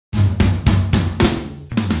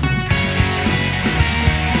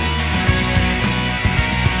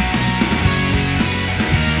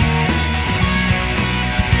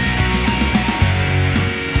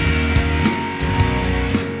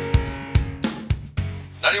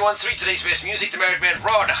91.3, today's best music, the Married Man,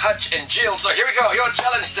 Rod, Hutch, and Jill. So here we go, your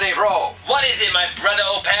challenge today, bro. What is it, my brother,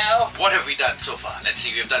 oh pal? What have we done so far? Let's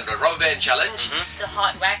see, we've done the rubber band challenge. The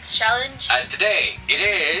hot wax challenge. And today, it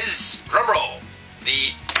is, drumroll,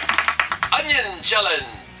 the onion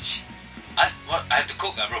challenge. What? I have to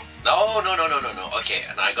cook, bro. No. Okay,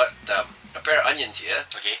 and I got a pair of onions here.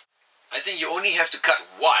 Okay. I think you only have to cut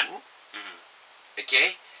one.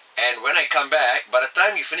 Okay? And when I come back, by the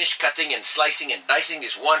time you finish cutting and slicing and dicing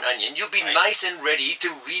this one onion, you'll be nice and ready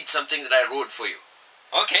to read something that I wrote for you.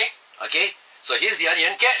 Okay. Okay? So here's the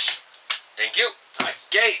onion. Catch. Thank you.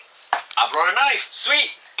 Okay. I brought a knife.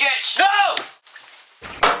 Sweet. Catch. No!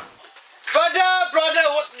 Brother,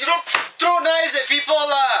 what? You don't throw knives at people,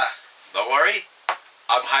 lah. Don't worry.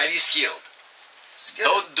 I'm highly skilled.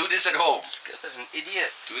 Don't do this at home. Skilled as an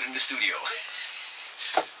idiot. Do it in the studio.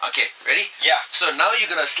 Okay, ready? Yeah. So now you're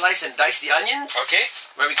gonna slice and dice the onions. Okay.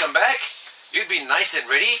 When we come back, you'll be nice and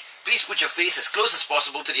ready. Please put your face as close as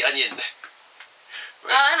possible to the onion.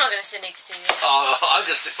 I'm not gonna sit next to you. Oh, I'll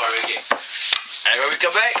just sit far away. And when we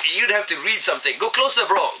come back, you'd have to read something. Go closer,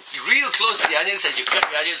 bro. Real close to the onions as you cut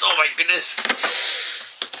the onions. Oh my goodness.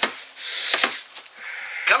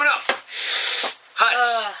 Coming up. Hutch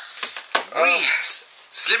reads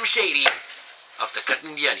Slim Shady after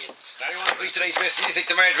cutting the onions. 91.3, today's best music,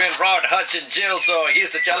 the Married Man, Rod, Hutch, and Jill. So here's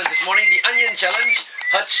the challenge this morning, the onion challenge.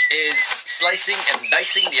 Hutch is slicing and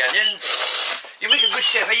dicing the onion. You make a good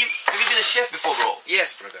chef. Have you been a chef before, bro?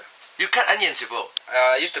 Yes, brother. You cut onions before?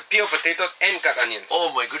 I used to peel potatoes and cut onions.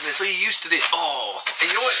 Oh my goodness, so you're used to this. Oh, and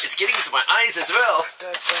you know what? It's getting into my eyes as well.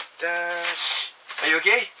 Are you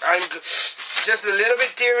okay? I'm just a little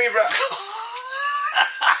bit teary, bro.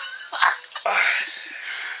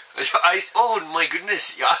 Your eyes, oh my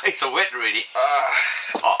goodness, your eyes are wet already.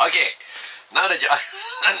 Oh, okay. Now that your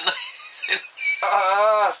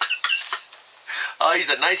eyes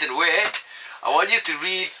are nice and wet, I want you to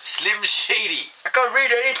read Slim Shady. I can't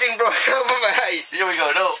read anything, bro. Over my eyes. Here we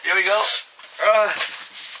go. No, here we go.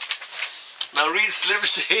 Now read Slim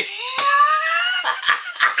Shady.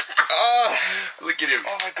 Look at him.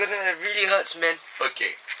 Oh my goodness, it really hurts, man.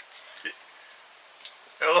 Okay.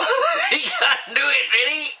 Oh, he can't do it.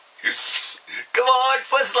 Ready? Come on,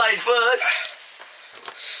 first line first.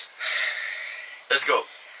 Let's go.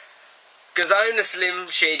 Cause I'm the Slim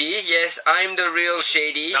Shady. Yes, I'm the real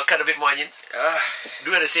Shady. Now cut a bit more onions.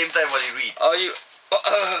 Do it at the same time while you read. Are you?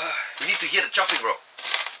 We need to hear the chopping, bro.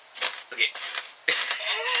 Okay.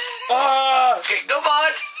 Okay, come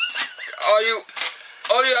on. All you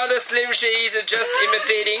other Slim Shadys are just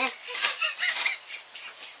imitating.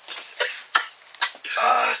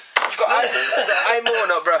 I'm more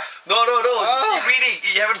not, bro. No. Keep reading.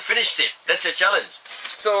 You haven't finished it. That's your challenge.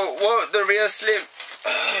 So what? The real Slim.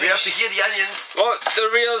 We have to hear the onions. What? The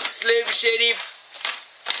real Slim Shady.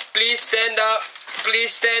 Please stand up.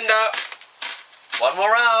 Please stand up. One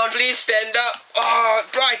more round. Please stand up. Oh,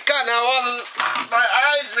 I can't now. My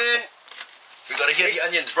eyes, man. We gotta hear the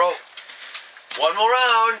onions, bro. One more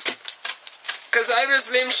round. Cause I'm a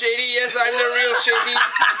Slim Shady. Yes, I'm the real Shady.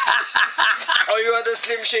 All you other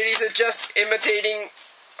Slim Shadys are just imitating.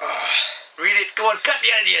 Read it. Come on, cut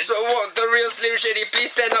the onions. So what? The real Slim Shady.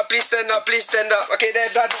 Please stand up. Please stand up. Please stand up. Okay, they're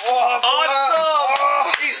done.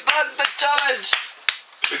 Awesome! He's done the challenge.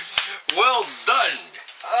 Well done.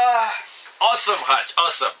 Awesome, Hutch.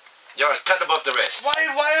 Awesome. You're a cut above the rest. Why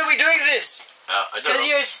are we doing this? I don't know. Because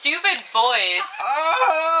you're stupid boys.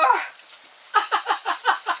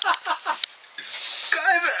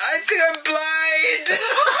 I think I'm blind.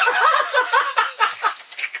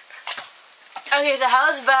 Okay, so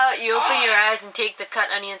how's about you open your eyes and take the cut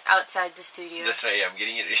onions outside the studio? That's right, I'm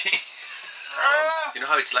getting it ready. You know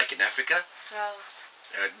how it's like in Africa?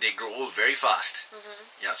 They grow old very fast.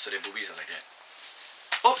 Yeah, so their boobies are like that.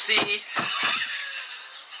 Oopsie!